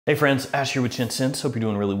Hey friends, Ash here with gentsscents. Hope you're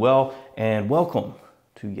doing really well, and welcome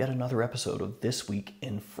to yet another episode of This Week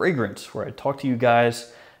in Fragrance, where I talk to you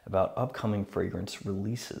guys about upcoming fragrance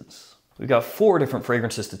releases. We've got 4 different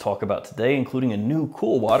fragrances to talk about today, including a new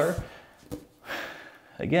cool water.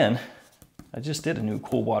 Again, I just did a new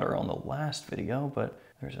cool water on the last video, but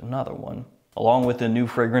there's another one, along with a new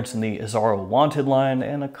fragrance in the Azzaro Wanted line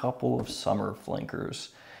and a couple of summer flankers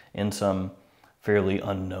in some fairly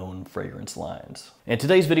unknown fragrance lines. And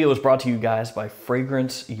today's video is brought to you guys by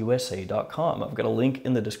FragranceUSA.com. I've got a link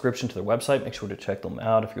in the description to their website. Make sure to check them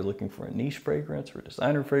out if you're looking for a niche fragrance or a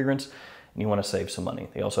designer fragrance and you want to save some money.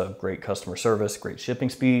 They also have great customer service, great shipping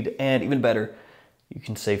speed, and even better, you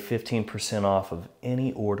can save 15% off of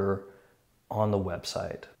any order on the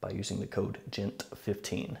website by using the code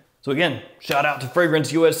GENT15. So again, shout out to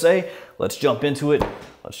Fragrance USA. Let's jump into it.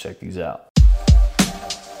 Let's check these out.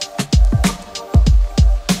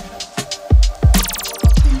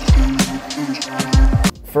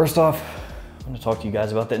 First off, I'm gonna talk to you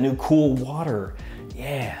guys about that new cool water.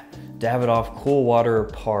 Yeah, Davidoff Cool Water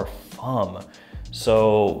Parfum.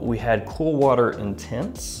 So we had Cool Water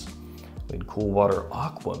Intense, we had Cool Water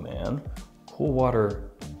Aquaman, Cool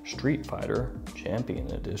Water Street Fighter Champion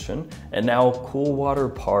Edition, and now Cool Water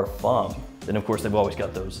Parfum. Then of course they've always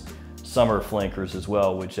got those summer flankers as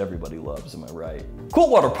well, which everybody loves, am I right? Cool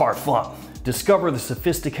Water Parfum. Discover the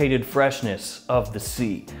sophisticated freshness of the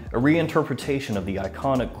sea, a reinterpretation of the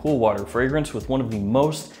iconic Cool Water fragrance with one of the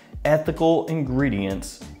most ethical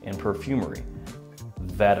ingredients in perfumery,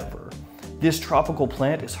 vetiver. This tropical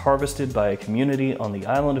plant is harvested by a community on the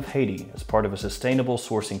island of Haiti as part of a sustainable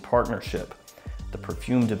sourcing partnership. The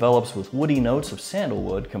perfume develops with woody notes of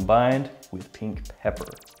sandalwood combined with pink pepper.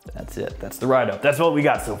 That's it, that's the write-up. That's what we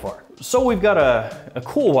got so far. So we've got a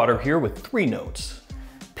cool water here with 3 notes.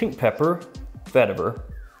 Pink pepper, vetiver,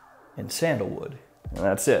 and sandalwood. And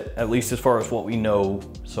that's it, at least as far as what we know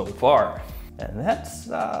so far. And that's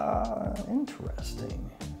interesting.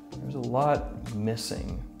 There's a lot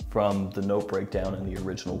missing from the note breakdown in the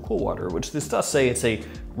original Cool Water, which this does say it's a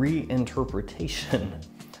reinterpretation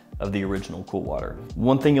of the original Cool Water.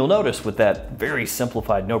 One thing you'll notice with that very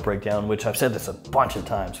simplified note breakdown, which I've said this a bunch of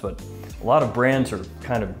times, but a lot of brands are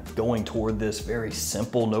kind of going toward this very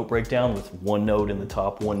simple note breakdown with 1 note in the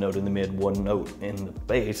top, 1 note in the mid, 1 note in the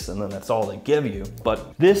base, and then that's all they give you.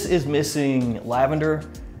 But this is missing lavender,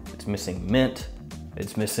 it's missing mint,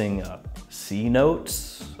 it's missing sea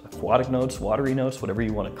notes, aquatic notes, watery notes, whatever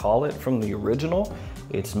you want to call it from the original.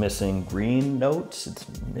 It's missing green notes, it's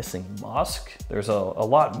missing musk. There's a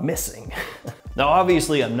lot missing. Now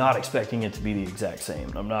obviously I'm not expecting it to be the exact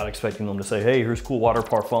same. I'm not expecting them to say, hey, here's Cool Water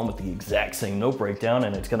Parfum with the exact same note breakdown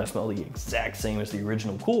and it's gonna smell the exact same as the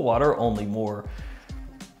original Cool Water, only more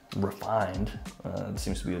refined. It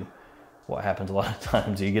seems to be what happens a lot of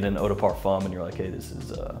times. You get an eau de parfum and you're like, hey, this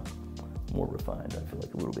is more refined. I feel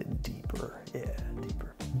like a little bit deeper, yeah,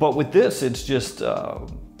 deeper. But with this, it's just,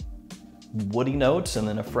 woody notes and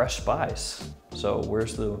then a fresh spice. So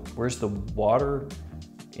where's the water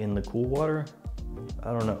in the Cool Water?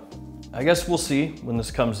 I don't know. I guess we'll see when this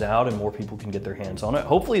comes out and more people can get their hands on it.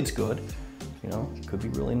 Hopefully it's good. You know, it could be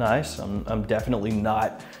really nice. I'm definitely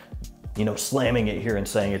not, you know, slamming it here and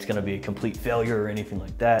saying it's gonna be a complete failure or anything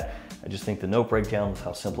like that. I just think the note breakdown with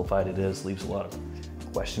how simplified it is leaves a lot of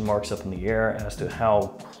question marks up in the air as to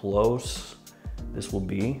how close this will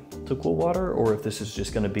be to Cool Water, or if this is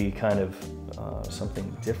just gonna be kind of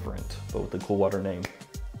something different, but with the Cool Water name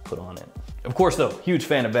put on it. Of course though, huge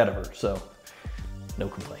fan of vetiver, so no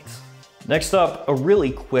complaints. Next up, a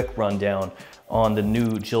really quick rundown on the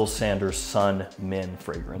new Jill Sanders Sun Men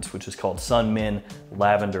fragrance, which is called Sun Men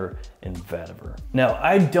Lavender and Vetiver. Now,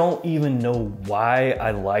 I don't even know why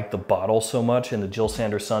I like the bottle so much in the Jill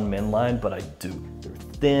Sanders Sun Men line, but I do. They're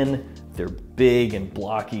thin, they're big and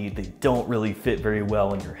blocky, they don't really fit very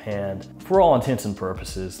well in your hand. For all intents and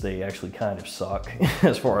purposes, they actually kind of suck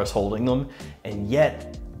as far as holding them, and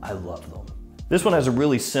yet I love them. This one has a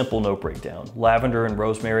really simple note breakdown. Lavender and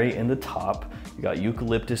rosemary in the top, you got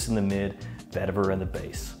eucalyptus in the mid, vetiver in the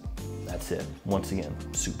base. That's it. Once again,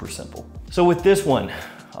 super simple. So with this one,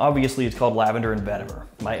 obviously it's called Lavender and Vetiver.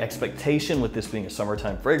 My expectation with this being a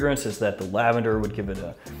summertime fragrance is that the lavender would give it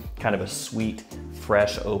a kind of a sweet,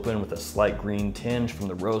 fresh open with a slight green tinge from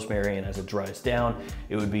the rosemary, and as it dries down,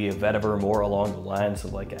 it would be a vetiver more along the lines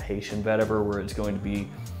of like a Haitian vetiver, where it's going to be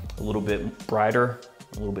a little bit brighter,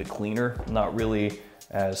 a little bit cleaner, not really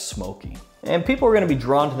as smoky. And people are gonna be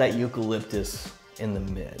drawn to that eucalyptus in the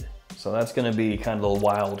mid. So that's gonna be kind of the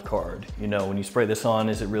wild card. You know, when you spray this on,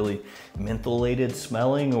 is it really mentholated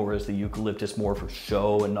smelling, or is the eucalyptus more for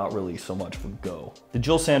show and not really so much for go? The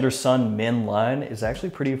Jill Sanders Sun Men line is actually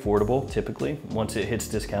pretty affordable, typically, once it hits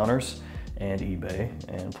discounters and eBay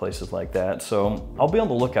and places like that. So I'll be on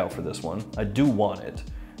the lookout for this one. I do want it.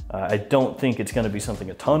 I don't think it's gonna be something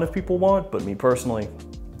a ton of people want, but me personally,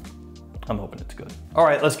 I'm hoping it's good. All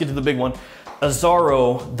right, let's get to the big one.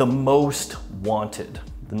 Azzaro, the most wanted.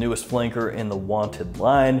 The newest flanker in the wanted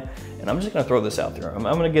line. And I'm just gonna throw this out there. I'm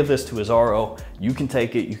gonna give this to Azzaro. You can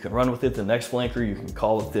take it, you can run with it. The next flanker, you can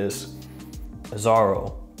call it this.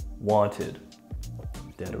 Azzaro, wanted,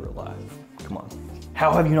 dead or alive. Come on.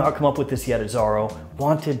 How have you not come up with this yet, Azzaro?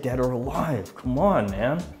 Wanted, dead or alive. Come on,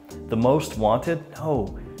 man. The most wanted?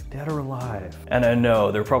 No, dead or alive. And I know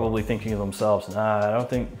they're probably thinking to themselves, nah, I don't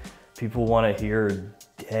think people wanna hear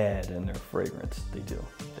dead in their fragrance. They do,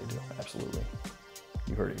 absolutely.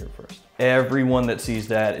 You heard it here first. Everyone that sees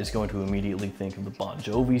that is going to immediately think of the Bon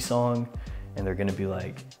Jovi song, and they're gonna be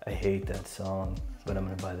like, I hate that song, but I'm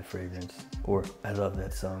gonna buy the fragrance. Or, I love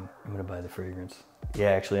that song, I'm gonna buy the fragrance. Yeah,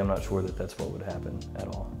 actually, I'm not sure that that's what would happen at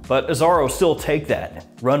all. But Azzaro, still take that.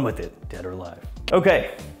 Run with it, dead or alive.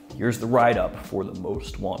 Okay, here's the write-up for the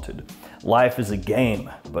most wanted. Life is a game,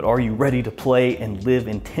 but are you ready to play and live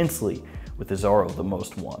intensely with Azzaro, the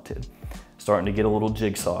most wanted? Starting to get a little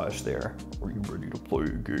jigsaw-ish there. Are you ready to play a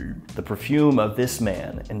game? The perfume of this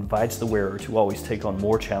man invites the wearer to always take on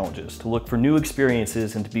more challenges, to look for new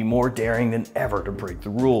experiences, and to be more daring than ever to break the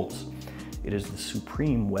rules. It is the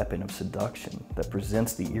supreme weapon of seduction that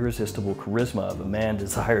presents the irresistible charisma of a man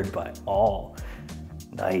desired by all.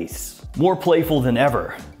 Nice. More playful than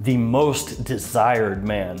ever, the most desired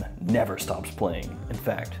man never stops playing. In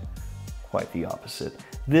fact, quite the opposite.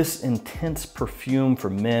 This intense perfume for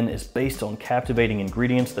men is based on captivating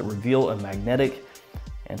ingredients that reveal a magnetic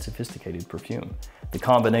and sophisticated perfume. The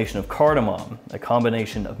combination of cardamom, a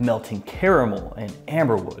combination of melting caramel and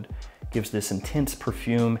amberwood, gives this intense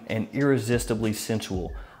perfume an irresistibly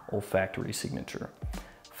sensual olfactory signature.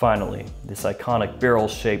 Finally, this iconic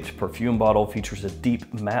barrel-shaped perfume bottle features a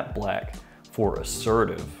deep matte black for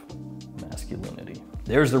assertive masculinity.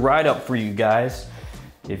 There's the write-up for you guys.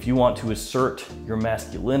 If you want to assert your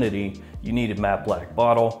masculinity, you need a matte black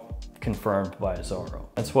bottle, confirmed by Azzaro.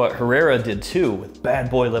 That's what Herrera did too with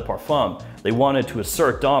Bad Boy Le Parfum. They wanted to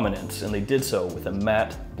assert dominance, and they did so with a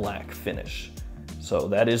matte black finish. So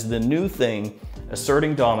that is the new thing.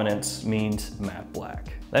 Asserting dominance means matte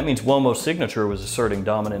black. That means Uomo's signature was asserting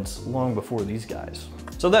dominance long before these guys.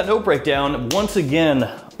 So that note breakdown, once again,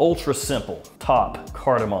 ultra simple. Top,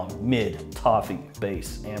 cardamom, mid, toffee,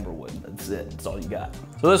 base, amberwood. That's it, that's all you got.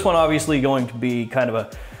 So this one obviously going to be kind of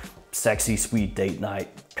a sexy, sweet date night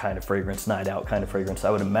kind of fragrance, night out kind of fragrance.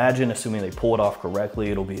 I would imagine, assuming they pull it off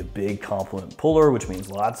correctly, it'll be a big compliment puller, which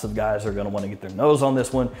means lots of guys are gonna wanna get their nose on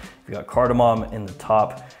this one. You got cardamom in the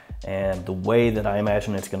top, and the way that I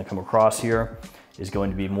imagine it's gonna come across here is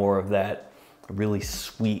going to be more of that really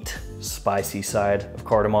sweet, spicy side of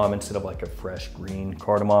cardamom instead of like a fresh green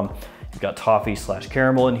cardamom. You've got toffee /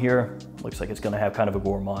 caramel in here. Looks like it's gonna have kind of a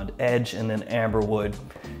gourmand edge, and then amberwood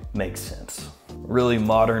makes sense. Really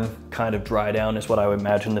modern kind of dry down is what I would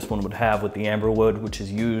imagine this one would have with the amberwood, which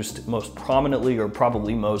is used most prominently or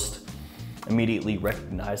probably most immediately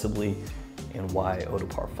recognizably in Y Eau de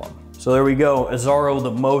Parfum. So there we go, Azzaro,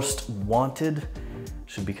 the most wanted,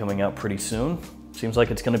 should be coming out pretty soon. Seems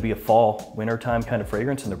like it's gonna be a fall, wintertime kind of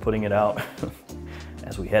fragrance, and they're putting it out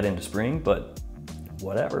as we head into spring, but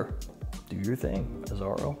whatever, do your thing,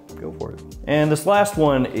 Azzaro, go for it. And this last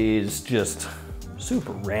one is just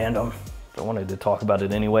super random. I wanted to talk about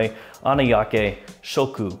it anyway. Anayake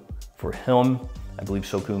Shoku for him. I believe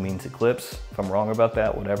Shoku means eclipse. If I'm wrong about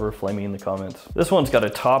that, whatever, flame me in the comments. This one's got a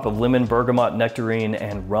top of lemon, bergamot, nectarine,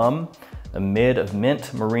 and rum, a mid of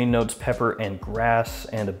mint, marine notes, pepper, and grass,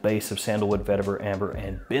 and a base of sandalwood, vetiver, amber,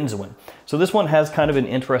 and benzoin. So this one has kind of an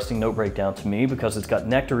interesting note breakdown to me because it's got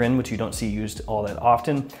nectarine, which you don't see used all that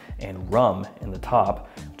often, and rum in the top.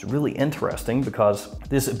 It's really interesting because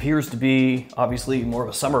this appears to be obviously more of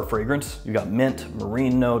a summer fragrance. You got mint,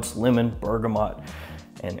 marine notes, lemon, bergamot,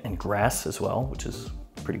 and grass as well, which is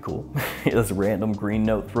pretty cool. There's a random green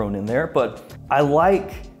note thrown in there, but I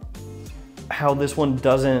like how this one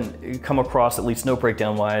doesn't come across, at least note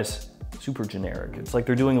breakdown wise, super generic. It's like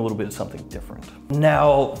they're doing a little bit of something different.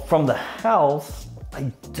 Now, from the house,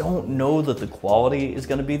 I don't know that the quality is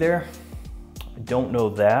gonna be there. I don't know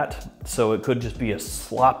that. So it could just be a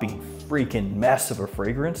sloppy freaking mess of a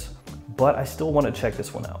fragrance, but I still wanna check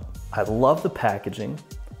this one out. I love the packaging,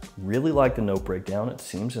 really like the note breakdown. It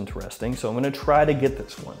seems interesting. So I'm gonna try to get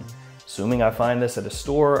this one. Assuming I find this at a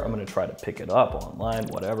store, I'm gonna try to pick it up online,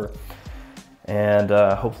 whatever. And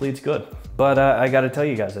hopefully it's good. But I gotta tell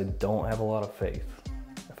you guys, I don't have a lot of faith,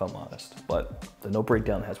 if I'm honest. But the note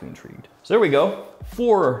breakdown has me intrigued. So there we go.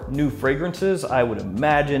 4 new fragrances. I would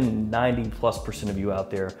imagine 90+% of you out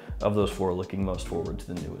there, of those 4, are looking most forward to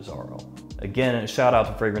the new Azzaro. Again, a shout out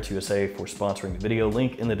to Fragrance USA for sponsoring the video.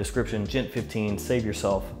 Link in the description, Gent15, save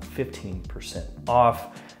yourself 15%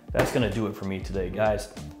 off. That's gonna do it for me today, guys.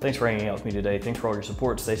 Thanks for hanging out with me today. Thanks for all your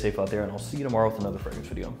support. Stay safe out there, and I'll see you tomorrow with another fragrance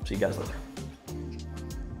video. See you guys later.